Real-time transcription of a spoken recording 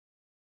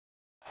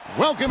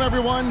Welcome,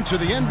 everyone, to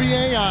the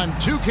NBA on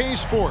 2K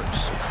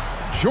Sports.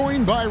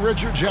 Joined by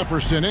Richard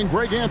Jefferson and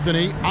Greg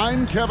Anthony,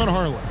 I'm Kevin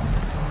Harlan.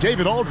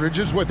 David Aldridge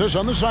is with us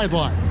on the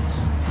sidelines.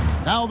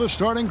 Now the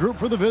starting group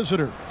for the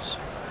visitors.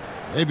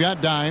 They've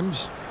got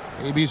Dimes.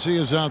 ABC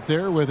is out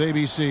there with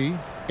ABC.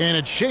 And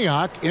it's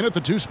Shayok in at the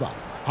 2 spot.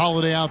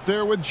 Holiday out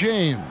there with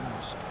James.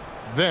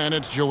 Then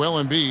it's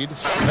Joel Embiid.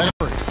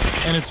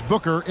 And it's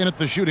Booker in at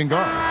the shooting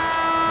guard.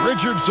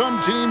 Richard,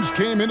 some teams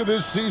came into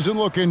this season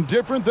looking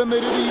different than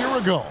they did a year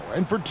ago.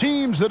 And for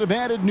teams that have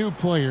added new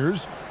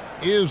players,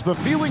 is the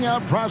feeling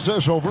out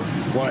process over?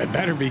 Well, it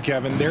better be,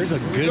 Kevin. There's a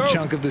good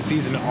chunk of the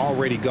season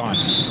already gone.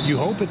 You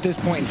hope at this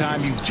point in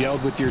time you've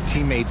gelled with your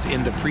teammates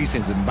in the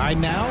preseason. By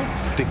now,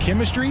 the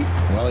chemistry,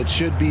 well, it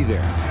should be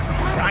there.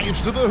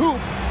 Drives to the hoop.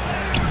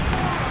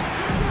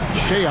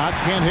 Shayok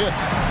can't hit.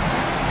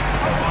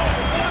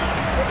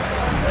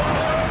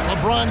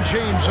 LeBron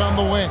James on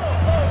the wing.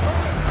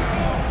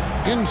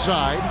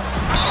 Inside.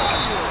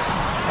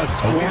 A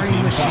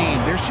scoring machine.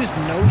 There's just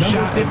no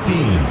shot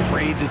Embiid's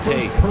afraid to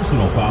take.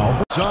 Personal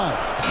foul. Side.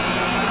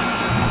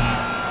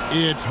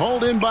 It's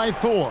hauled in by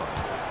Thor.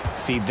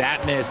 See,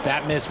 that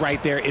miss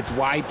right there. It's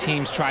why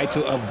teams try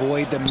to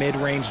avoid the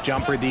mid-range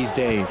jumper these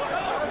days.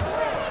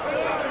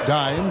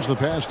 Dimes the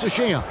pass to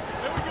Shayok.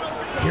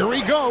 Here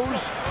he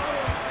goes.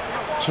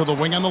 To the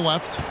wing on the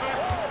left.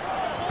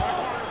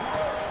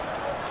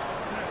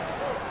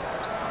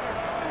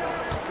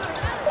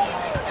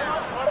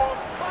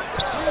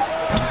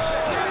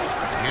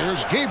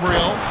 Here's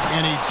Gabriel,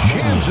 and he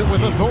jams it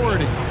with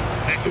authority.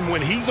 And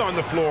when he's on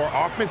the floor,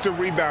 offensive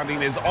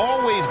rebounding is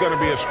always going to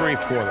be a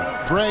strength for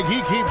them. Greg,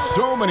 he keeps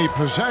so many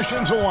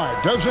possessions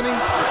alive, doesn't he?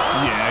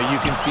 Yeah, you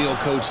can feel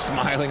Coach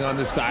smiling on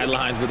the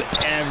sidelines with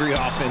every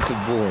offensive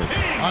board.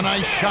 A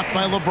nice shot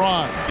by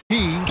LeBron.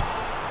 He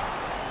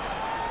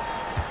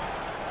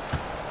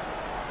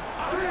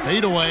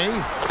fade away,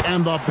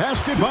 and the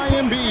basket by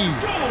Embiid.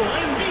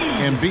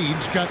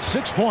 Embiid's got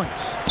 6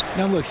 points.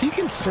 Now, look, he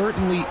can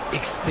certainly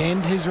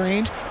extend his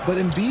range, but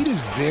Embiid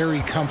is very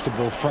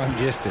comfortable from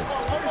distance.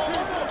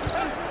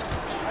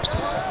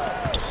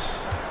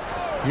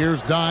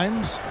 Here's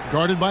Dimes,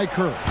 guarded by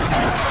Kerr.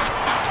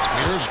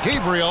 Here's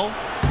Gabriel.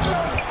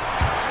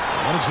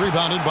 And it's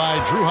rebounded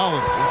by Drew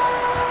Holiday.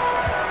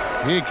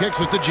 He kicks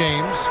it to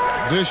James.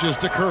 Dishes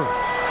to Kerr.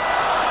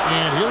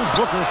 And here's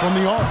Booker from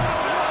the arc.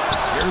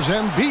 Here's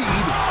Embiid,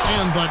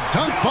 and the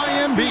dunk by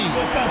Embiid.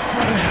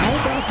 How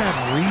about that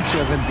reach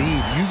of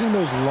Embiid, using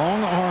those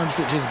long arms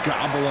that just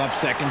gobble up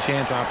second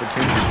chance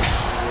opportunities?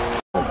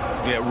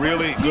 Yeah,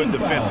 really good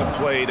defensive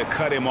play to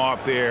cut him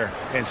off there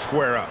and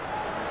square up.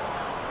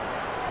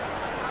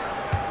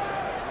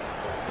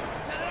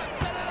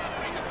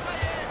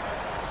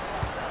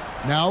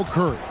 Now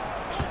Curry,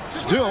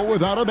 still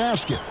without a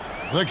basket.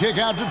 The kick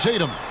out to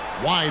Tatum.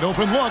 Wide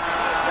open look.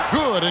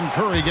 Good, and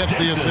Curry gets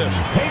the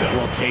assist.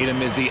 Well,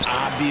 Tatum is the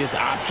obvious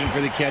option for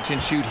the catch and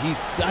shoot. He's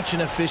such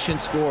an efficient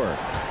scorer.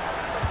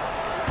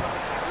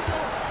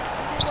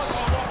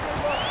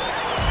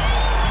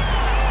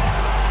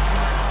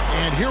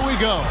 And here we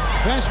go.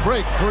 Fast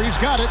break. Curry's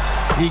got it.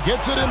 He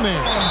gets it in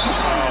there.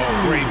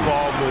 Oh, great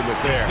ball movement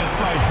there.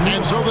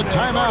 And so the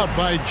timeout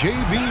by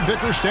J.B.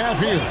 Bickerstaff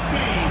here.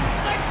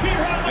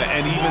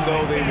 And even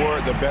though they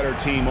were the better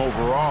team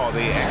overall,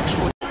 they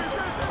actually...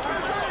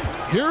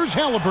 Here's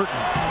Halliburton.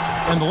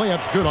 And the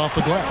layup's good off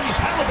the glass.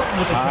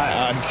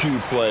 High IQ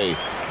play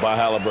by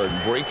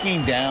Halliburton,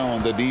 breaking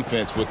down the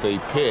defense with a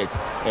pick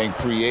and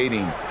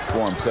creating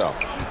for himself.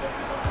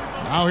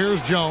 Now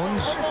here's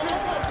Jones.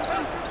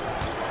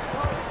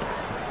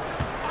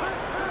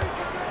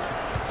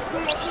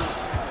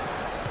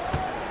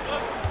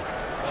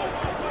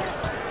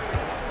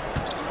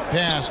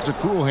 Pass to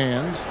Cool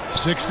Hands.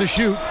 6 to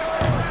shoot.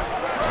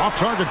 Off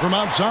target from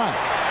outside.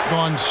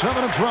 Gone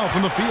 7 of 12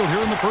 from the field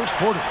here in the first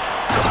quarter.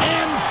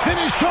 And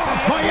finished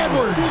off by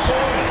Edwards.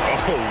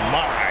 Oh,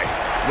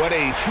 my. What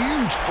a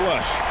huge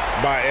flush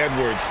by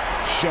Edwards,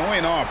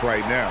 showing off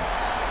right now.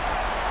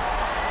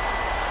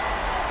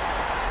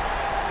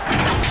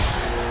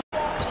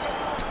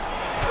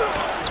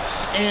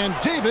 And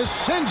Davis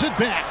sends it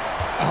back.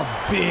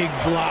 A big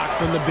block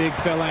from the big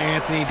fella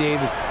Anthony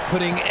Davis,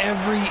 putting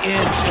every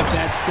inch of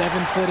that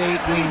 7'8"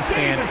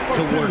 wingspan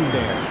to work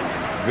there.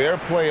 Their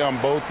play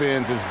on both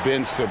ends has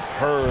been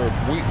superb.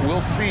 We'll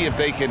see if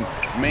they can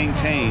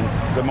maintain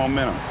the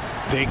momentum.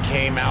 They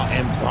came out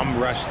and bum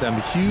rushed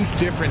them. Huge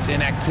difference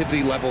in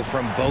activity level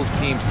from both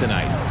teams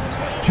tonight.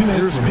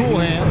 Here's Cool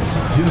Hands.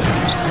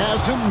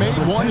 Hasn't made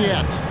one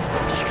yet.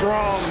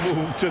 Strong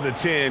move to the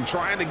 10,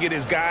 trying to get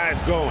his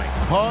guys going.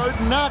 Hard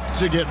not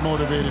to get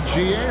motivated,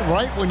 GA,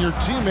 right when your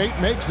teammate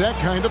makes that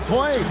kind of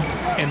play.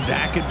 And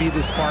that could be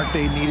the spark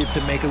they needed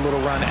to make a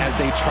little run as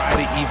they try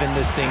to even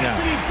this thing up.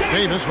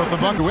 Davis with the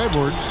buck to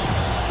Edwards.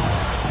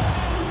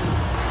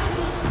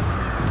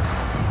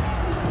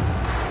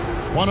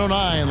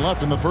 1:09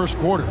 left in the first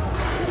quarter.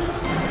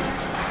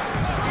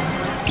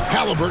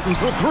 Halliburton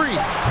for 3.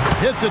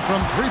 Hits it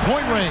from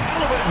three-point range.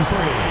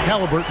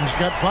 Halliburton's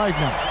got 5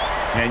 now.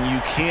 and you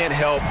can't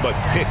help but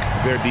pick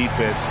their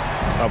defense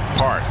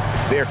apart.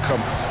 They're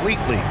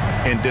completely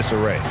in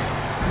disarray.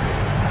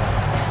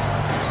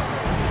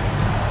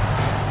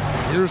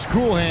 Here's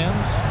Cool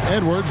Hands.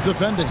 Edwards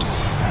defending.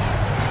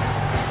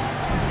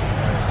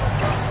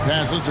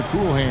 Passes to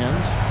Cool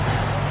Hands.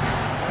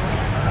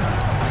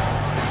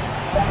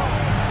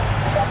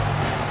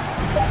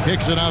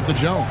 Kicks it out to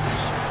Jones.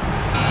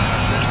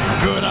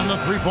 Good on the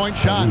three-point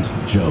shot.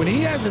 When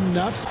he has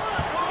enough.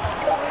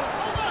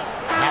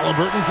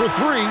 Halliburton for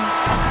three.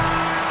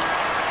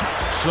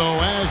 So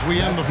as we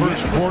end the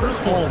first quarter,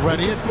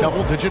 already a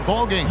double-digit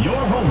ball game. Your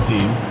home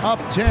team Up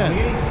 10.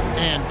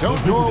 And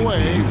don't go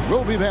away.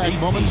 We'll be back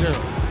momentarily.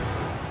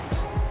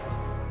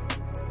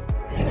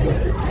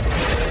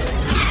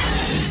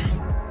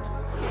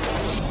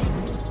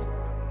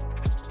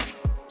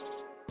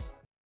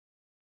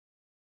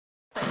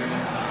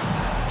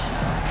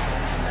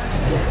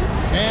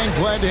 And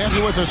glad to have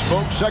you with us,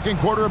 folks. Second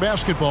quarter of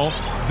basketball.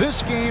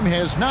 This game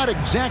has not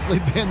exactly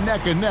been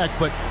neck and neck,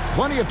 but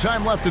plenty of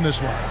time left in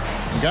this one.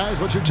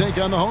 Guys, what's your take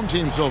on the home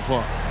team so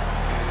far?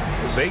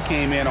 They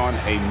came in on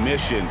a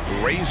mission,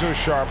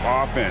 razor-sharp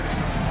offense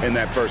in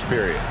that first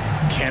period.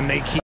 Can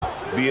they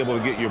be able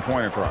to get your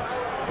point across?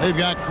 They've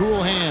got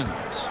Cool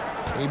Hands.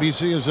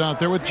 ABC is out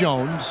there with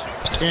Jones.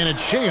 And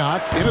it's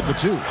Shayok in at the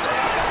two.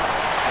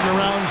 And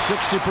around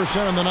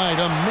 60% of the night.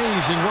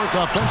 Amazing work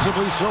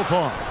offensively so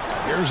far.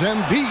 Here's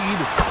Embiid.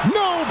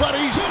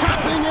 Nobody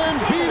stopping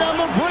Embiid on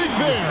the break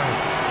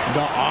there.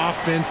 The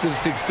offensive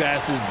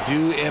successes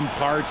due in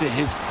part to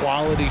his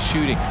quality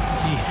shooting.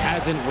 He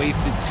hasn't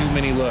wasted too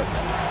many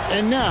looks.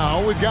 And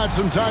now we've got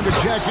some time to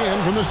check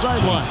in from the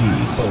sideline.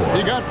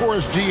 You got for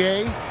us,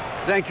 DA?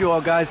 Thank you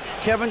all, guys.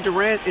 Kevin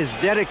Durant is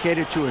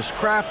dedicated to his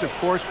craft, of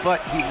course,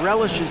 but he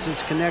relishes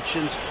his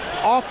connections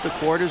off the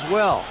court as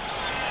well.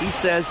 He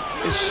says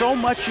there's so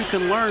much you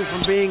can learn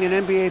from being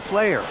an NBA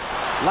player.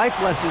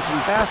 Life lessons in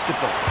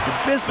basketball,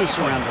 the business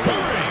around the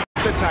league.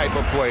 The type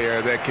of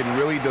player that can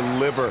really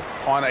deliver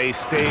on a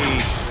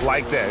stage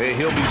like that.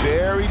 He'll be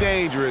very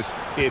dangerous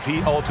if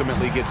he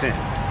ultimately gets in.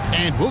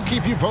 And we'll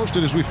keep you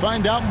posted as we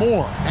find out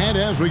more and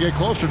as we get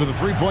closer to the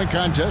three-point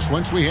contest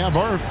once we have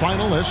our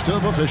final list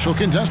of official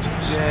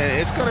contestants. Yeah,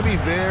 it's going to be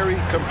very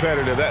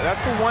competitive.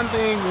 That's the one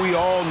thing we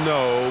all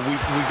know.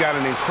 We've got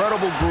an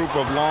incredible group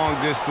of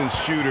long-distance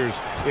shooters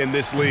in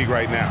this league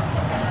right now.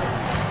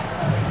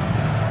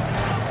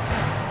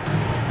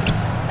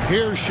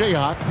 Here's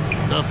Shayok,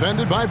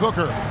 defended by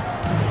Booker.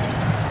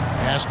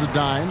 Pass to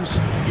Dimes.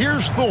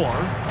 Here's Thor.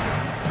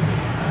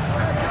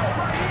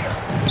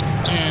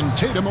 And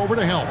Tatum over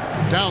to help.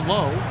 Down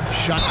low.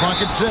 Shot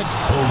clock at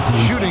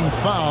 6. Shooting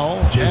foul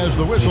as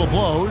the whistle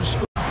blows.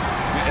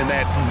 And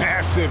that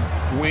massive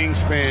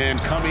wingspan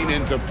coming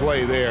into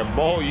play there.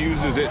 Ball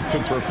uses it to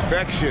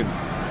perfection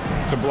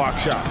to block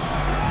shots.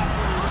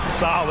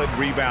 Solid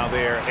rebound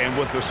there, and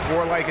with the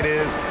score like it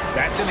is,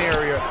 that's an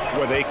area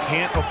where they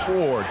can't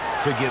afford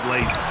to get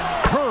lazy.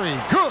 Curry,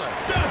 good.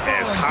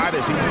 As hot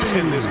as he's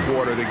been this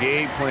quarter, the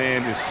game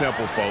plan is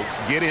simple, folks.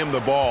 Get him the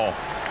ball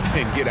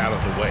and get out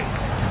of the way.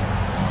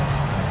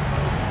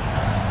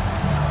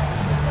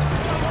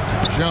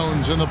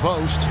 Jones in the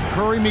post.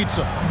 Curry meets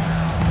him.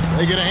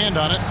 They get a hand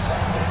on it.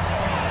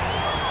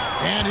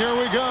 And here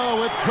we go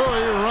with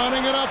Curry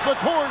running it up the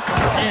court.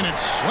 And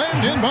it's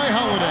slammed in by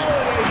Holiday.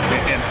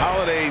 And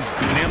Holiday's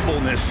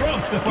nimbleness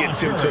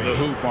gets him to the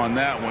hoop on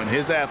that one.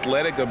 His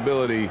athletic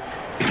ability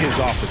is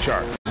off the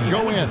chart.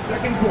 Go in.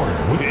 Second quarter.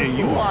 And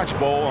you watch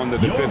Ball on the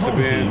defensive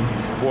end.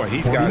 Boy,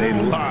 he's got a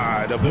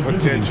lot of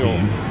potential,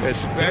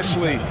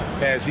 especially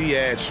as he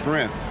adds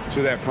strength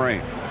to that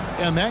frame.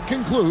 And that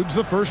concludes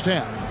the first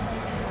half.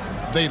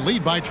 They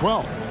lead by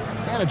 12.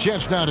 And a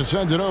chance now to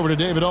send it over to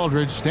David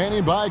Aldridge,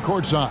 standing by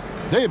courtside.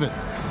 David.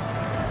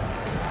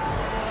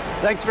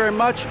 Thanks very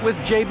much. With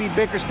J.B.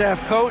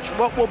 Bickerstaff, coach,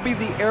 what will be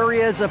the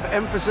areas of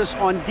emphasis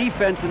on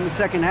defense in the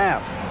second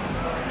half?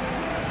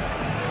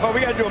 Well, we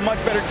got to do a much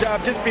better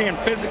job just being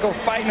physical,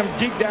 fighting them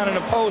deep down in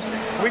the post.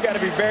 We got to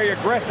be very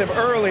aggressive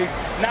early,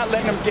 not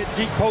letting them get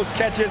deep post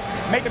catches,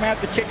 make them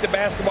have to kick the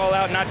basketball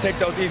out and not take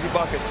those easy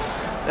buckets.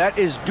 That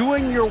is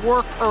doing your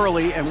work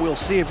early, and we'll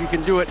see if you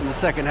can do it in the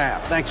second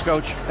half. Thanks,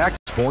 Coach. Back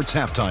to Sports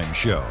Halftime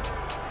Show.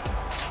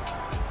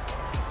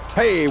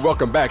 Hey,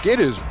 welcome back. It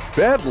is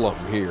Bedlam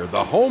here.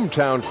 The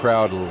hometown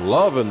crowd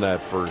loving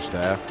that first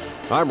half.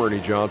 I'm Ernie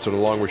Johnson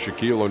along with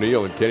Shaquille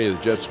O'Neal and Kenny the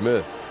Jet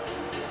Smith.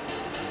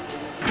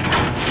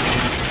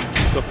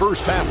 The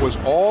first half was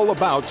all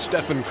about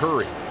Stephen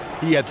Curry.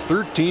 He had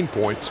 13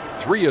 points,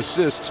 3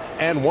 assists,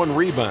 and 1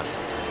 rebound.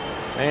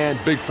 And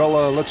big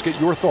fella, let's get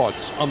your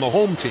thoughts on the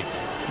home team.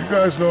 You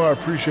guys know I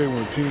appreciate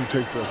when a team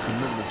takes a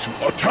commitment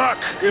to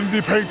attack in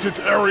the painted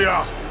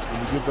area.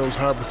 When you get those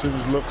high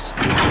percentage looks,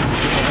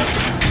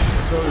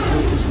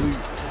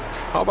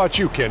 How about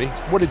you, Kenny?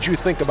 What did you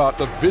think about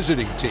the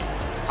visiting team?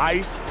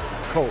 Ice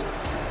cold,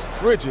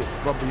 frigid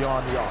from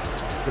beyond the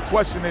arc. The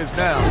question is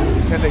now,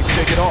 can they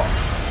shake it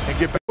off and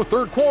get back? The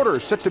third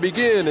quarter set to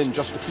begin in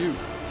just a few.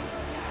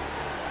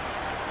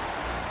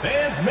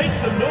 Fans, make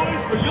some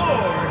noise for your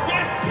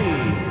Jets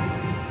team.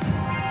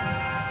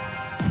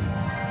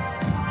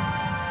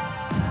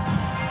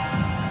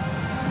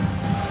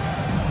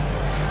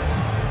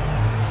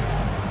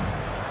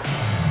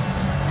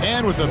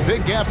 And with a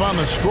big gap on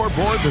the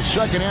scoreboard, the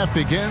second half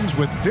begins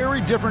with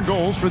very different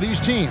goals for these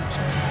teams.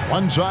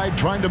 One side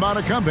trying to mount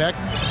a comeback,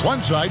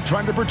 one side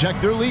trying to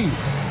protect their lead.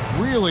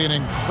 Really an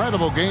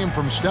incredible game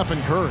from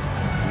Stephen Curry.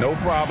 No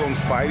problems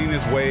fighting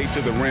his way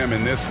to the rim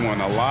in this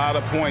one. A lot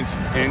of points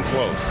in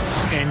close.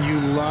 And you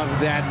love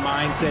that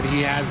mindset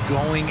he has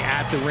going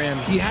at the rim.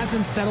 He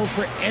hasn't settled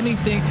for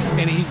anything,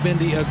 and he's been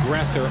the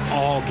aggressor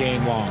all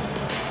game long.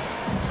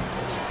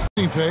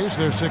 Pace,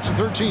 they're 6 of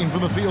 13 from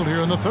the field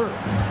here in the third.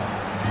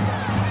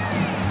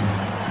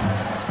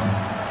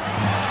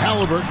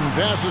 Halliburton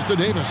passes to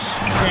Davis,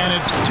 and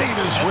it's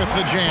Davis with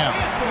the jam.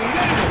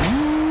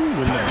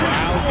 When the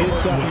crowd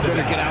hits up, you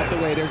better get out the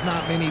way. There's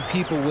not many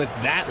people with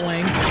that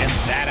length and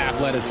that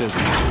athleticism.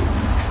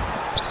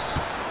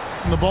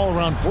 The ball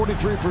around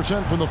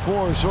 43% from the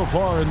floor so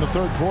far in the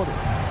third quarter.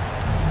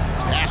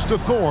 Pass to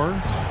Thor.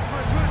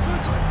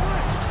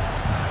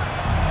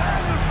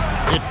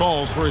 It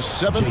falls for his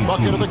 7th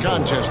bucket of the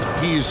contest.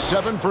 He's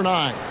 7 for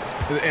 9.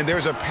 And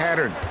there's a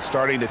pattern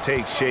starting to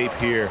take shape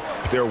here.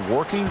 They're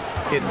working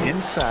it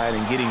inside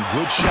and getting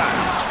good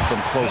shots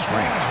from close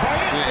range.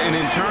 And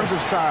in terms of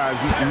size,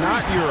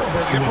 not your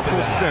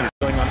typical center.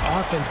 Going on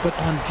offense, but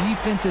on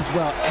defense as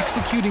well,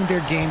 executing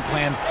their game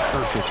plan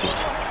perfectly.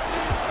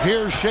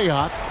 Here's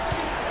Shayok.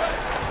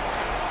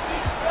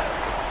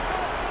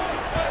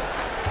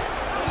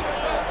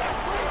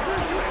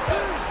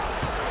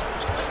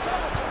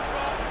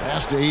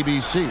 Pass to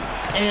ABC.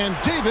 And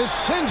Davis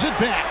sends it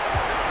back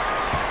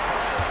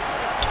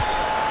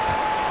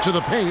to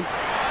the paint,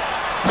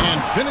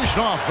 and finished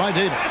off by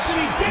Davis.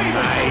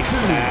 Nice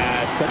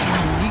pass. Such a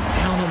unique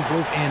talent on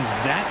both ends.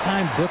 That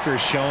time, Booker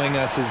showing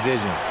us his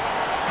vision.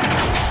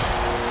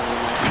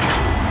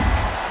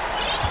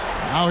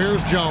 Now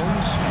here's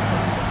Jones.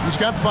 He's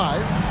got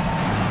 5.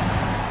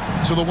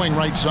 To the wing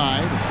right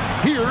side.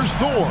 Here's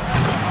Thor.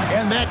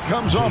 And that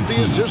comes off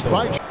the assist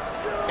by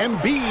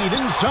Embiid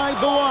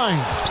inside the line.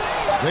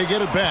 They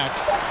get it back.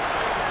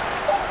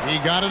 He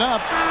got it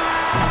up.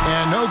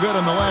 And no good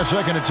on the last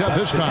second attempt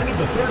this time.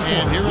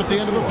 And here at the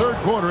end of the third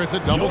quarter, it's a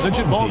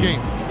double-digit ball game.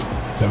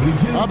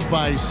 Up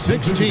by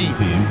 16.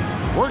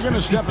 We're going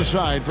to step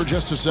aside for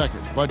just a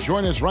second, but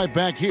join us right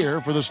back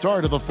here for the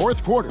start of the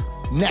fourth quarter.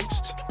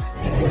 Next.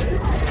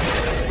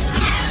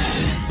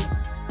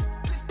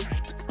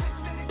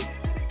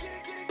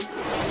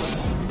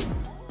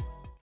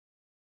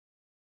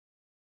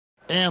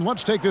 And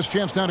let's take this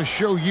chance now to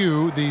show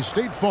you the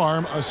State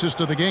Farm assist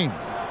of the game.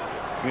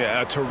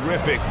 Yeah, a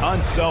terrific,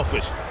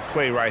 unselfish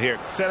play right here.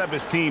 Set up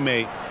his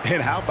teammate,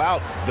 and how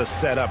about the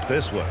setup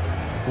this was?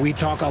 We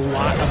talk a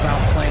lot about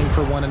playing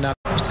for one another.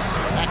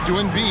 Back to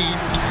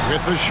Embiid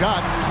with the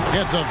shot.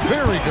 Gets a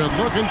very good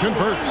look and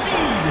converts.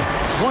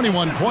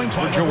 21 points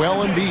for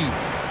Joel Embiid.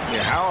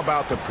 Yeah, how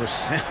about the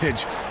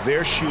percentage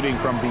they're shooting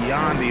from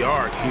beyond the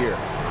arc here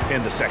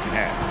in the second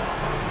half?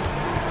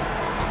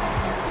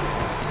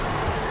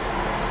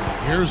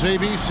 Here's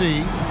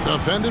ABC,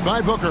 defended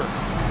by Booker.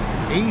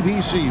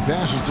 ABC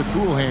passes to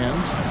Cool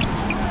Hands.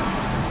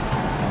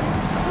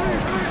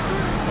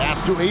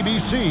 Pass to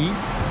ABC.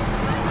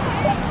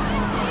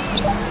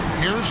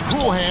 Here's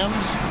Cool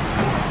Hands.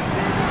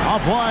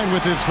 Offline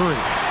with his 3.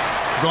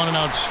 Gone an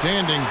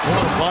outstanding 4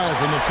 of 5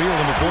 from the field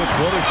in the fourth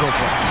quarter so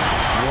far.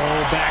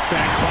 Roll back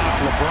that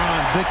clock.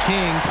 LeBron, the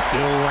king,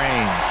 still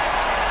reigns.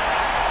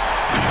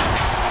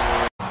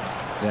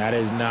 That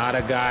is not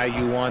a guy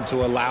you want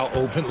to allow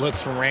open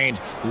looks from range.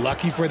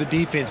 Lucky for the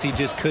defense, he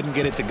just couldn't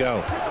get it to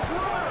go.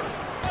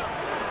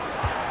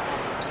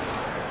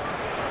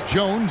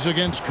 Jones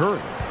against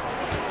Curry.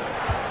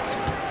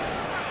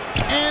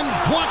 And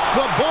blocked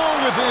the ball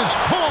with his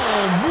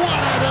palm. What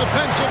a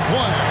defensive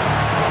play.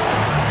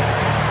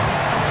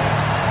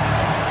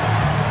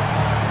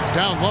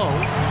 Down low,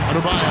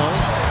 Adebayo.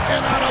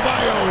 And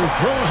Adebayo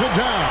throws it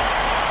down.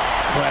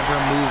 Clever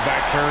move by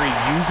Curry,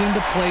 using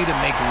the play to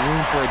make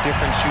room for a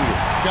different shooter.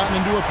 Gotten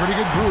into a pretty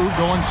good groove,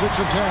 going 6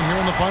 of 10 here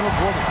in the final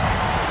quarter.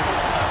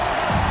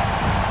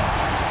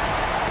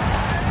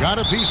 Got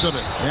a piece of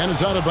it, and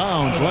it's out of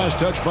bounds. Last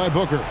touch by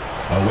Booker.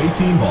 Away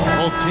team ball.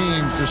 Both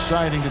teams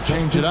deciding to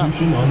change it up.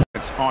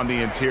 It's on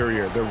the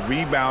interior. The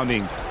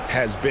rebounding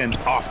has been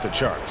off the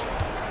charts.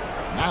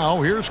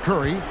 Now here's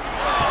Curry.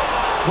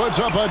 Puts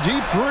up a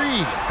deep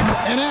 3.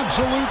 An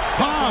absolute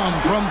bomb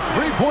from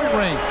three-point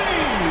range.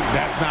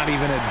 That's not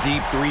even a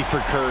deep 3 for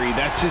Curry.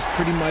 That's just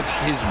pretty much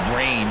his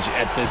range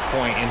at this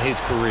point in his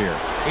career.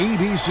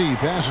 ABC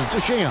passes to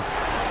Sham.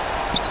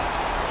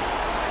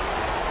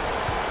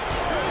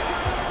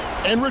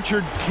 And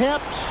Richard,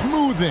 cap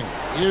smoothing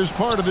is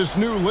part of this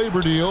new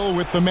labor deal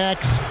with the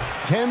max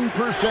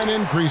 10%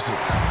 increases.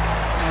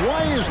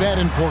 Why is that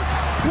important?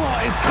 Well,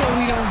 it's so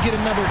we don't get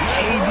another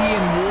KD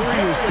and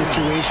Warriors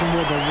situation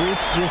where the rich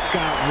just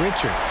got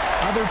richer.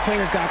 Other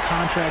players got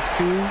contracts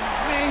too,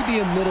 maybe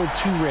a little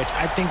too rich.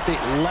 I think the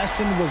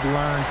lesson was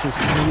learned to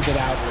smooth it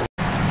out.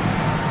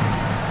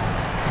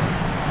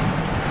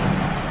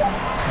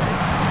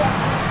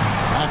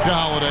 Back to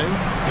Holiday.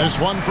 This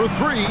one for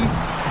 3.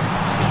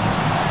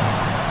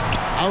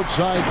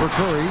 Outside for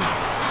Curry.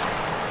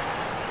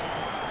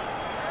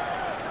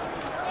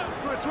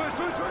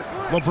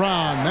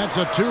 LeBron, that's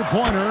a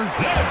two-pointer.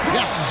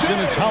 Yes, and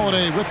it's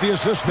Holiday with the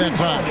assist that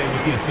time.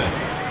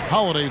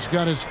 Holiday's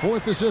got his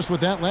 4th assist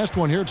with that last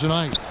one here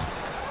tonight.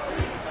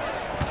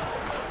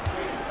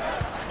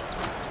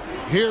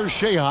 Here's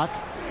Shayok,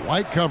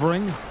 White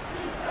covering.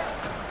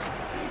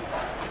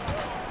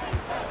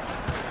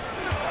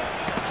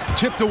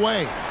 Tipped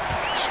away.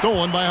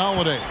 Stolen by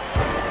Holiday.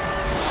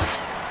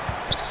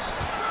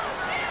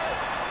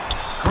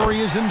 Curry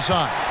is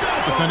inside.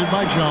 Defended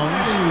by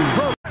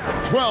Jones.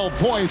 12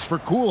 points for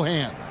cool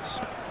hands.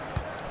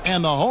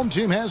 And the home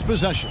team has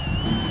possession.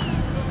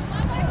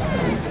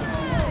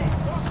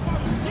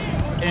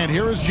 And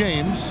here is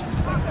James.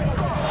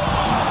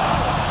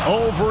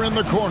 Over in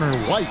the corner,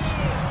 White.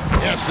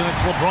 Yes, and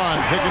it's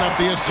LeBron picking up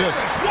the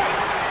assist.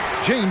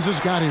 James has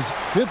got his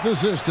 5th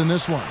assist in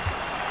this one.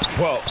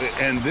 Well,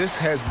 and this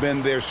has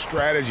been their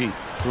strategy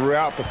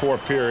throughout the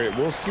 4th period.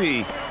 We'll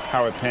see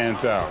how it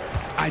pans out.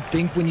 I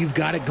think when you've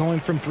got it going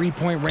from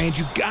three-point range,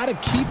 you got to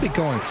keep it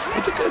going.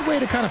 It's a good way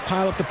to kind of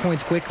pile up the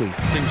points quickly.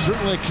 And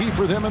certainly a key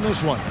for them in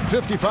this one.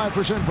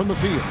 55% from the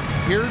field.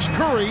 Here's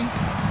Curry.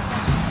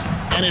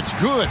 And it's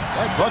good.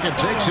 That bucket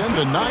takes him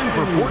to 9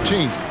 for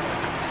 14.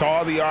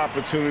 Saw the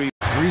opportunity.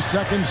 3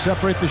 seconds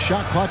separate the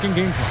shot clock and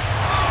game clock.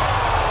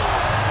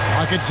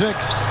 Clock at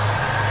 6.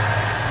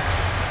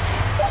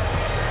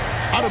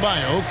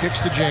 Adebayo kicks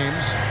to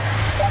James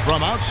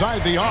from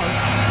outside the arc,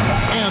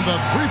 and the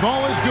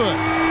 3-ball is good.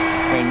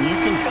 And you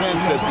can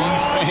sense that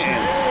these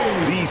fans,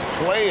 these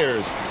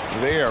players,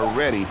 they are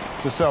ready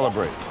to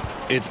celebrate.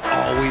 It's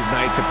always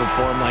nice to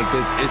perform like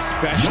this,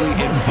 especially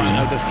in front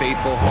of the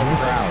faithful home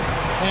crowd.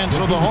 And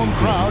so the home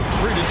crowd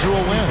treated to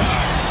a win.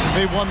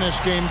 They won this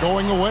game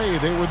going away.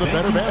 They were the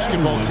better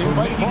basketball team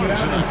by far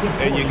tonight.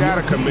 And you got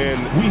to commend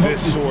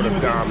this sort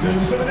of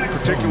dominance,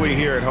 particularly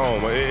here at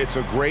home. It's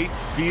a great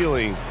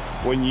feeling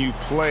when you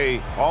play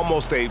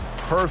almost a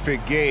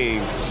perfect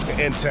game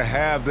and to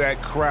have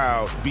that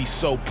crowd be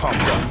so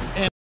pumped up.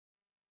 And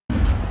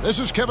this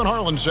is Kevin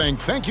Harlan saying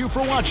thank you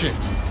for watching.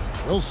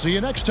 We'll see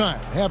you next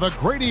time. Have a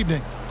great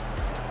evening.